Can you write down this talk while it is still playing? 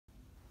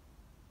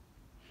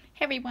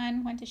Hey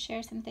everyone, want to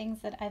share some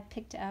things that I've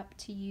picked up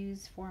to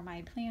use for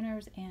my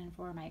planners and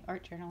for my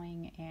art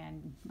journaling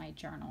and my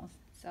journals.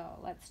 So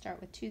let's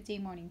start with Tuesday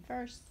morning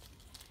first.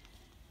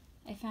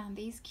 I found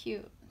these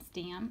cute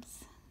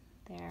stamps.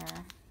 They're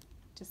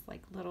just like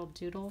little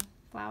doodle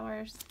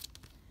flowers.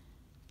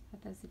 I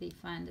thought those would be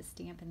fun to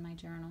stamp in my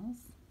journals.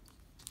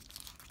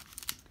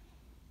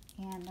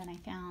 And then I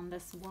found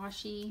this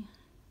washi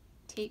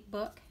tape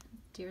book,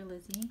 Dear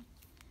Lizzie.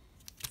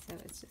 So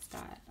it's just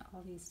got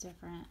all these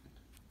different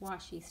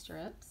washi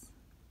strips.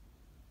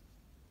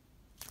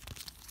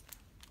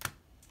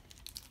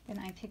 Then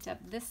I picked up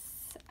this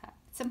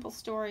Simple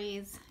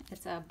Stories.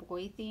 It's a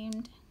boy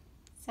themed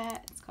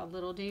set. It's called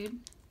Little Dude.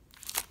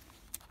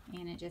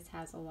 And it just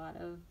has a lot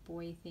of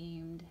boy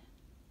themed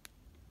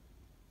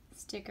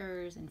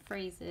stickers and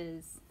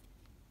phrases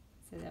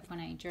so that when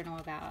I journal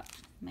about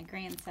my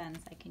grandsons,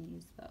 I can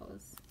use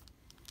those.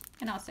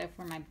 And also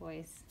for my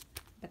boys,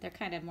 but they're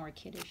kind of more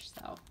kiddish,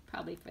 so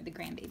probably for the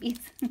grandbabies.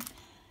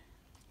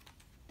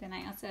 Then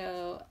I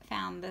also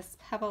found this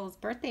Pebbles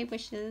Birthday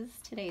Wishes.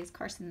 Today is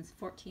Carson's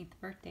 14th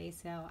birthday,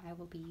 so I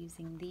will be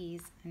using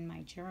these in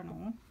my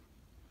journal.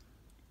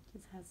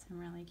 Just has some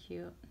really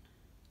cute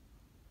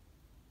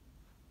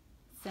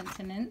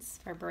sentiments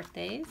for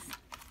birthdays.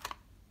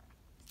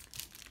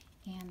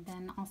 And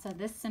then also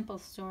this Simple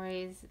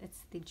Stories, it's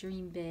the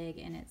Dream Big,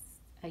 and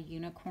it's a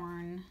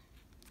unicorn,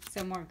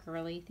 so more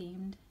girly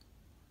themed.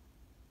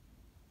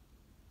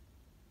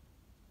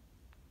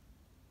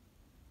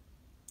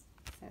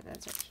 So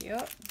those are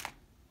cute.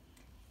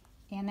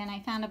 And then I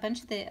found a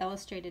bunch of the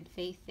Illustrated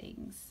Faith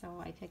things.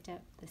 So I picked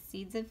up the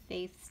Seeds of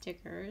Faith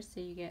stickers.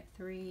 So you get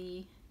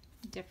 3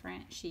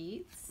 different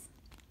sheets.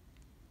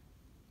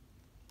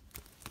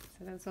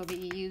 So those will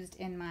be used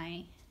in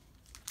my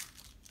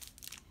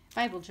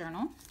Bible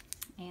journal.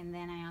 And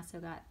then I also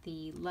got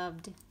the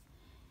Loved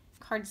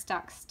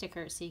cardstock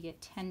stickers. So you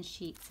get 10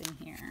 sheets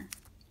in here.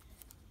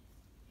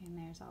 And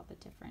there's all the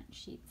different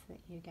sheets that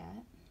you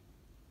get.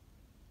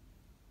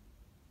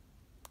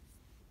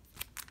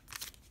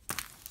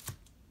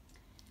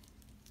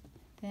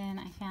 Then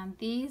I found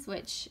these,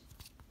 which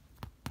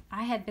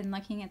I had been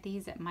looking at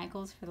these at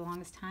Michael's for the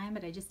longest time,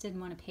 but I just didn't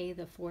want to pay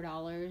the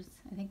 $4.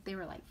 I think they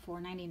were like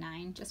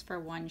 $4.99 just for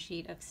one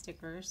sheet of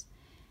stickers.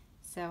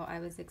 So I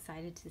was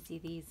excited to see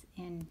these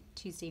in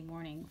Tuesday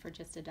morning for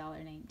just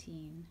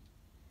 $1.19.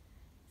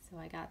 So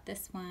I got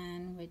this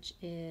one, which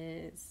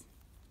is,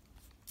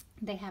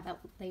 they have it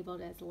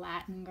labeled as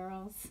Latin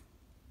girls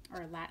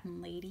or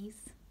Latin ladies.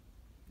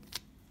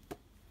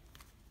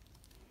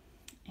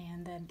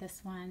 And then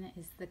this one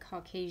is the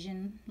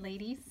Caucasian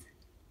ladies.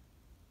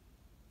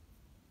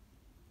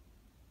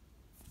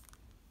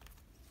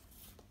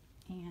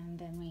 And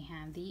then we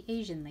have the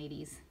Asian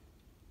ladies.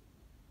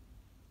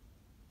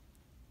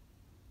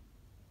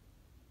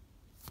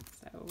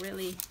 So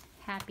really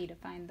happy to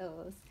find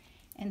those.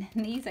 And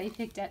then these I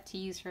picked up to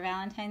use for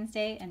Valentine's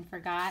Day and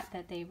forgot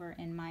that they were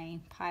in my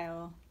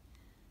pile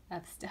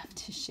of stuff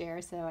to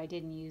share, so I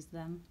didn't use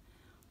them.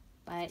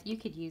 But you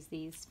could use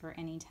these for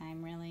any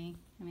time, really.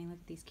 I mean, look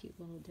at these cute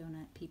little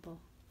donut people.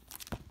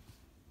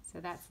 So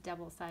that's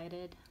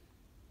double-sided.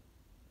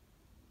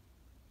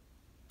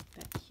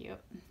 But cute.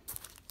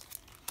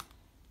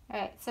 All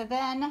right, so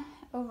then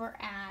over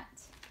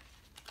at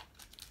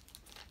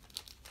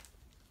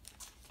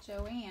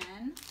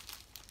Joann,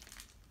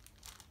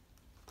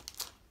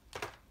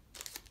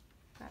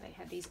 thought I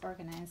had these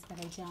organized, but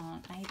I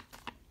don't. I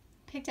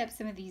picked up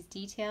some of these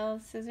detail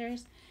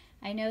scissors.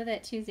 I know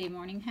that Tuesday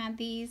Morning had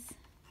these,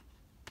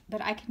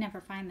 but I could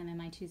never find them in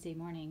my Tuesday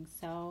Morning.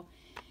 So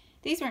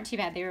these weren't too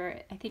bad. They were,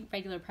 I think,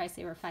 regular price.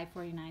 They were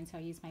 $5.49, so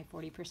I used my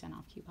 40%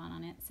 off coupon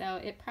on it. So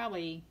it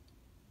probably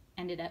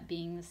ended up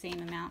being the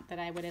same amount that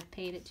I would have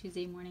paid at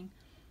Tuesday Morning.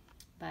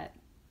 But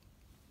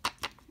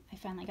I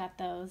finally got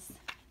those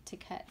to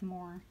cut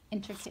more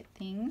intricate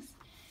things.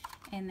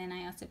 And then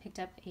I also picked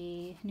up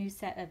a new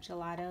set of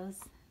gelatos.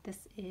 This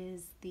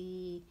is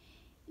the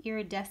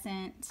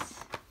iridescent...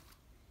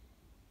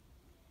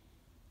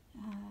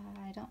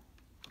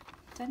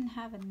 doesn't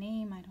have a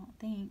name, I don't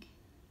think.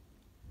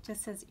 It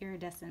just says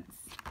iridescence.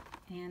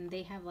 And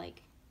they have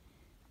like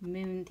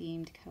moon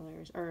themed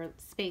colors or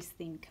space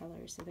themed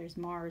colors. So there's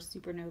Mars,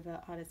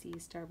 Supernova, Odyssey,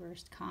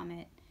 Starburst,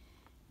 Comet,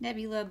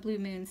 Nebula, Blue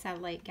Moon,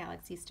 Satellite,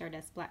 Galaxy,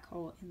 Stardust, Black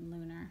Hole, and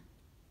Lunar.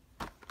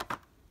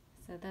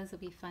 So those will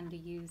be fun to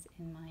use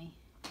in my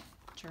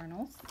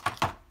journals.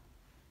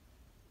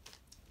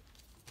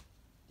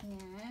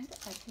 And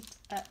I picked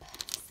up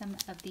some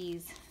of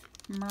these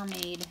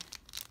mermaid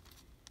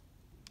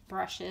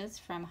brushes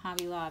from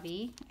Hobby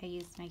Lobby. I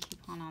used my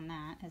coupon on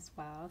that as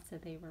well, so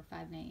they were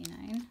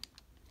 $5.99.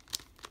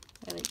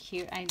 Really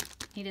cute. I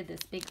needed this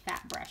big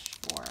fat brush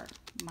for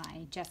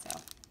my gesso.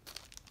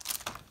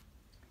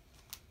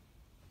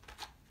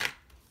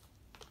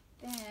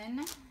 Then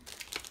I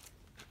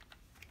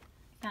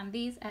found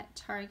these at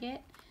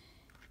Target.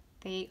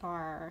 They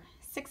are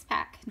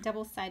 6-pack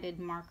double-sided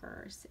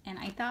markers, and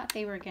I thought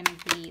they were going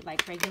to be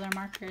like regular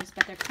markers,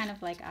 but they're kind of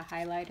like a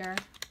highlighter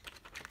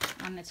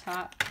on the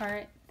top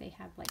part. They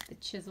have like the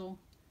chisel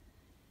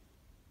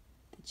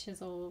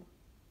chisel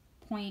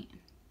point,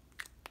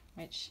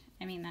 which,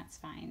 I mean, that's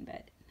fine,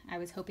 but I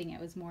was hoping it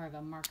was more of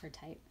a marker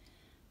type,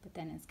 but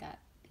then it's got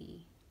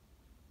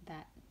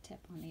that tip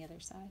on the other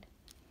side.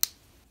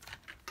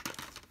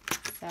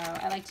 So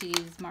I like to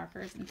use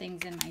markers and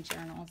things in my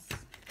journals.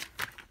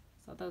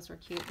 So those were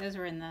cute. Those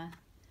were in the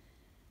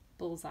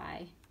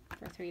Bullseye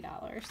for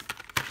 $3.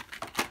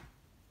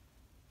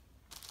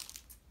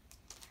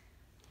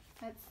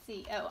 Let's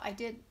see. Oh, I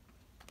did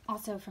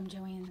also from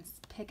Joann's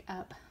pick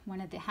up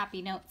one of the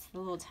Happy Notes, the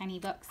little tiny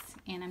books,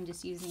 and I'm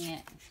just using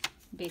it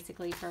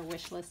basically for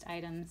wish list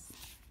items.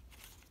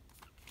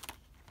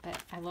 But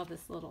I love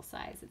this little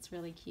size. It's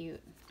really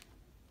cute.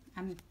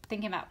 I'm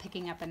thinking about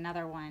picking up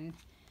another one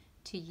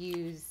to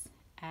use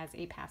as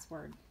a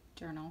password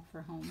journal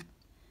for home.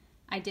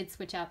 I did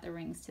switch out the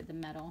rings to the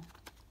metal.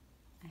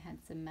 I had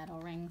some metal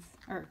rings,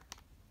 or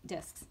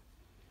discs,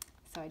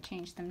 so I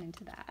changed them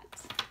into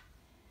that.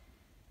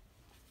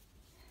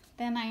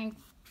 Then I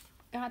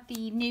got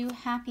the new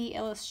Happy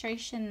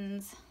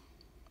Illustrations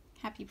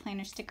Happy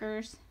Planner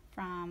stickers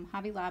from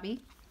Hobby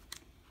Lobby.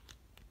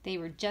 They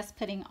were just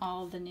putting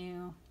all the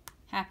new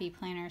Happy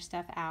Planner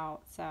stuff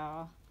out,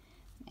 so,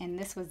 and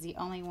this was the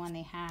only one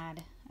they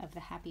had of the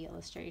Happy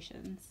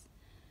Illustrations.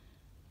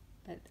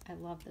 But I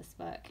love this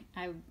book.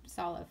 I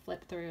saw a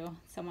flip through,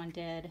 someone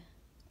did,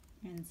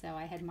 and so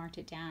I had marked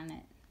it down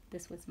that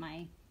this was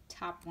my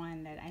top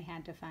one that I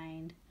had to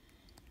find.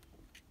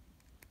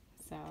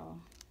 So,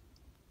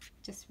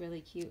 just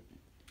really cute.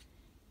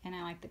 And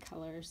I like the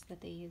colors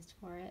that they used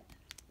for it.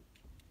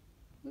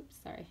 Oops,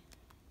 sorry.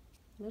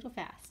 A little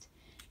fast.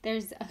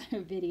 There's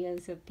other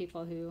videos of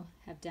people who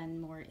have done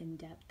more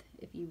in-depth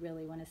if you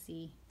really want to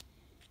see.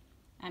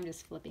 I'm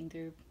just flipping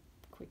through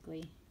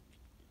quickly.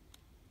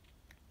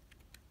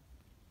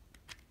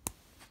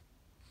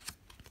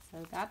 So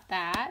got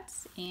that,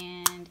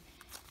 and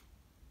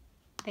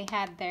they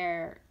had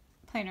their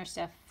planner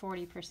stuff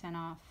 40%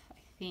 off, I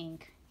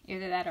think.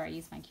 Either that or I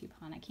used my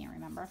coupon, I can't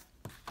remember.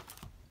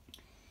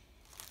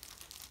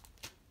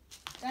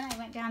 Then I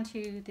went down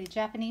to the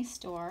Japanese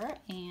store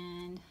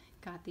and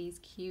got these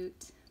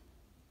cute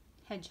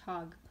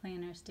hedgehog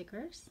planner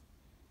stickers.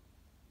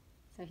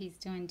 So he's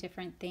doing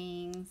different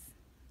things.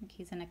 Like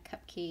he's in a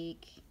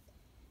cupcake.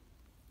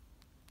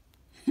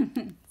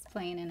 He's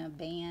playing in a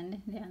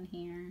band down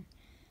here.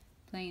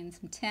 Playing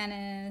some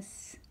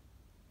tennis.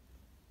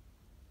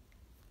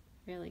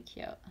 Really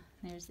cute.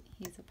 He's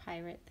a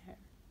pirate there.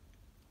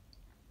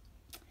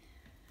 So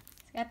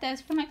I got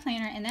those for my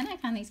planner, and then I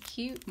found these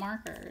cute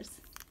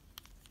markers.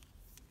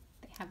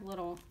 They have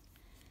little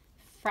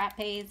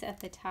frappes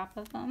at the top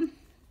of them,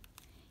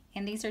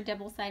 and these are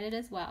double-sided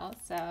as well.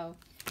 So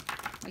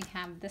we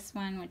have this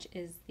one, which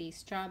is the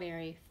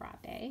strawberry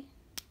frappe.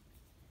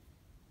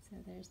 So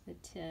there's the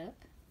tip,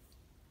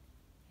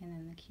 and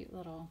then the cute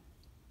little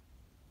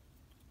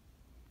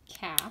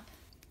cap,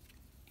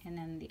 and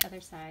then the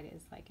other side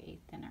is like a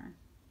thinner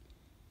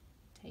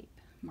tape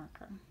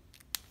marker.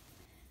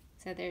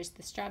 So there's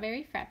the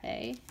strawberry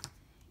frappe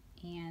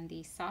and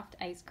the soft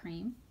ice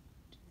cream,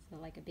 which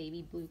is like a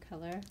baby blue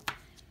color.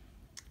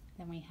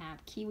 Then we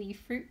have kiwi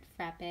fruit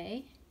frappe,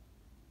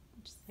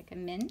 which is like a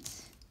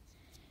mint.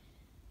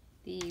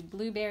 The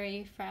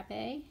blueberry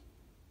frappe,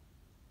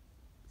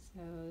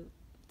 so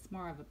it's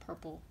more of a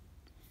purple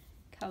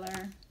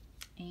color.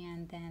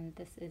 And then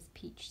this is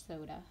peach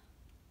soda.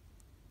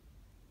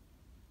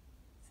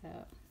 So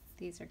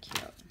these are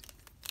cute.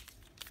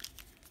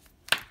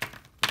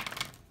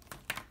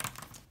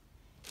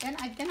 Then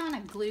I've been on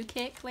a glue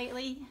kick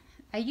lately.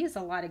 I use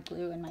a lot of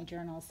glue in my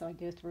journal, so I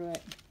go through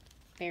it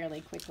fairly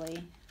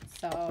quickly.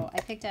 So I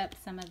picked up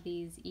some of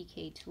these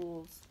EK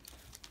Tools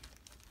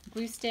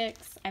glue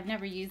sticks. I've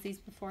never used these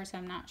before, so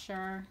I'm not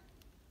sure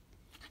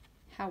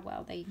how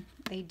well they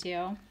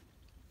do.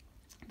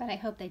 But I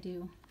hope they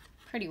do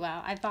pretty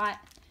well. I bought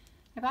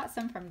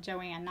some from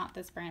Joann, not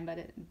this brand, but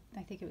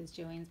I think it was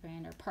Joann's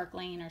brand or Park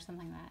Lane or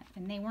something like that.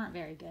 And they weren't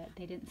very good.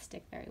 They didn't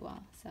stick very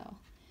well. So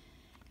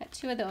got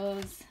 2 of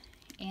those.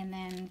 And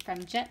then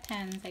from Jet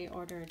Pens, I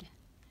ordered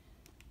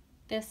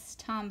this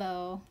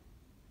Tombow.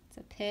 It's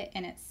a pit,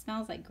 and it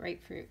smells like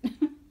grapefruit.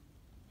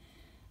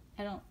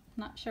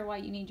 Not sure why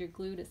you need your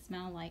glue to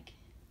smell like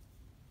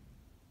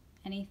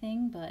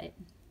anything, but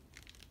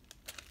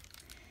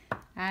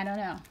I don't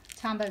know.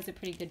 Tombow's a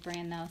pretty good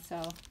brand though,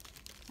 so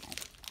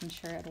I'm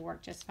sure it'll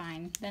work just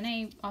fine.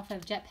 Then off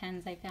of Jet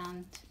Pens, I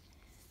found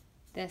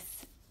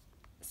this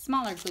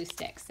smaller glue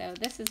stick. So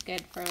this is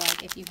good for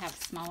like if you have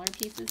smaller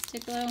pieces to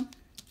glue.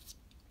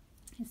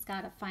 It's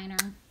got a finer,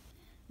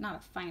 not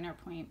a finer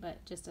point,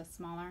 but just a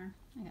smaller,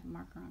 I got a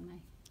marker on my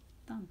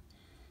thumb.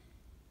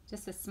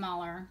 Just a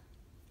smaller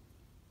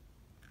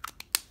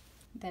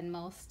than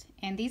most.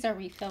 And these are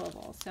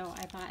refillable, so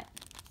I bought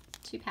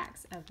 2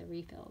 packs of the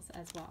refills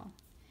as well.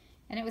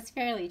 And it was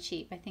fairly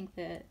cheap. I think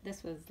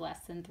this was less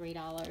than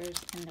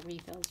 $3, and the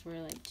refills were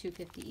like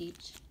 $2.50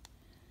 each.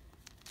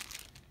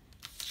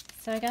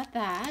 So I got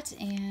that,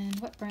 and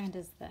what brand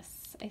is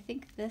this? I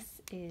think this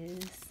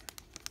is,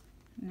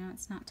 no,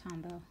 it's not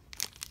Tombow.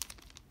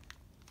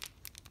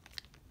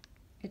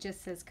 It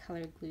just says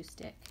colored glue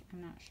stick.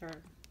 I'm not sure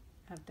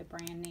of the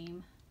brand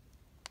name,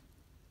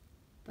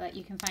 but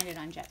you can find it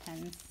on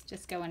JetPens.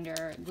 Just go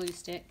under glue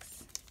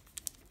sticks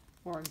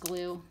or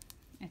glue.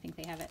 I think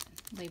they have it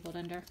labeled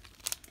under.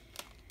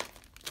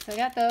 So I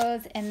got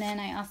those, and then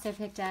I also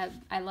picked up,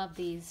 I love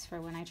these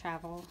for when I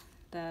travel,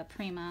 the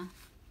Prima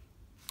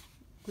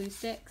glue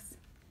sticks.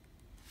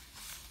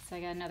 So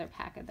I got another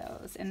pack of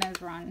those, and those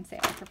were on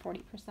sale for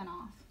 40%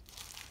 off.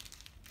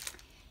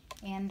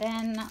 And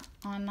then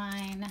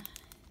online,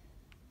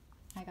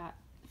 I got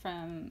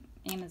from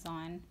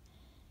Amazon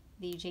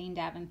the Jane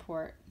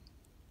Davenport.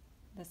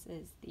 This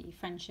is the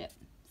friendship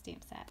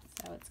stamp set.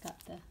 So it's got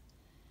the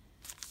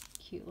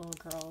cute little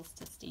girls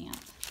to stamp.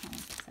 That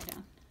one's upside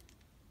down.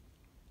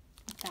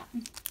 Like that.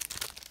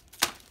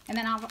 And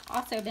then I've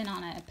also been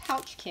on a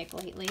pouch kick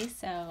lately.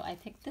 So I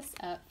picked this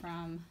up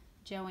from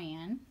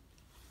Joann,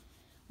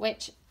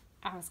 which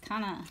I was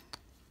kind of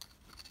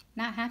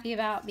not happy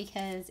about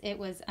because it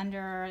was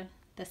under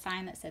the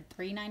sign that said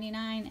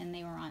 $3.99 and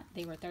they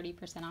were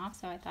 30% off.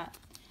 So I thought,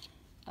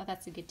 oh,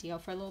 that's a good deal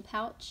for a little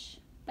pouch.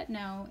 But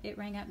no, it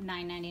rang up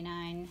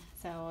 $9.99,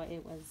 so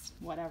it was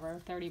whatever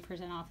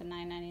 30% off and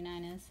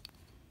 $9.99 is.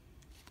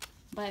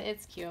 But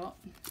it's cute,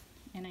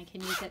 and I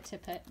can use it to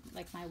put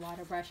like my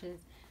water brushes.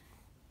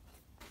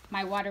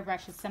 My water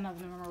brushes, some of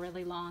them are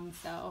really long,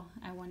 so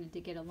I wanted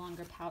to get a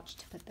longer pouch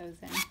to put those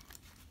in.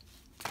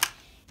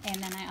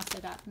 And then I also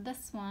got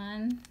this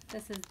one.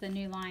 This is the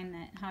new line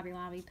that Hobby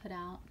Lobby put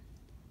out.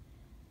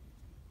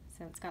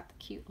 So it's got the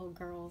cute little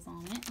girls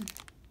on it.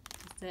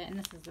 And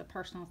this is a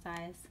personal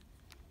size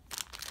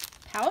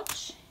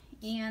pouch.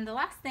 And the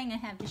last thing I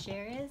have to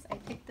share is I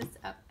picked this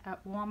up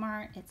at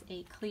Walmart. It's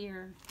a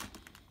clear,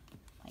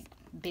 like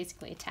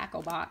basically a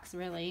tackle box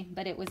really,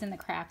 but it was in the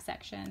craft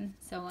section.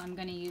 So I'm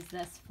going to use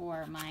this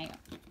for my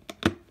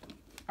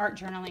art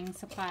journaling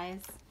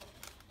supplies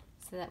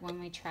so that when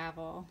we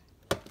travel,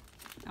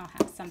 I'll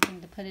have something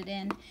to put it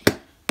in.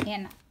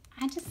 And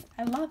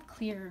I love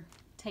clear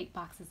type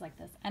boxes like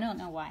this. I don't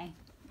know why.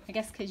 I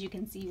guess because you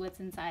can see what's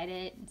inside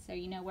it, so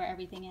you know where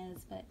everything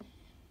is, but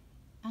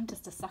I'm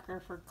just a sucker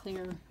for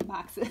clear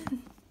boxes.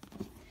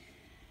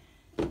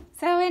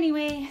 So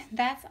anyway,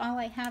 that's all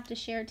I have to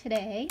share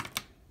today.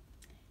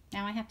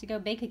 Now I have to go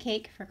bake a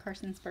cake for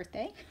Carson's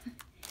birthday.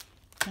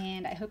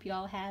 And I hope you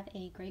all have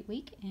a great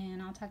week,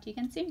 and I'll talk to you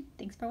again soon.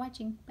 Thanks for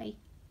watching. Bye.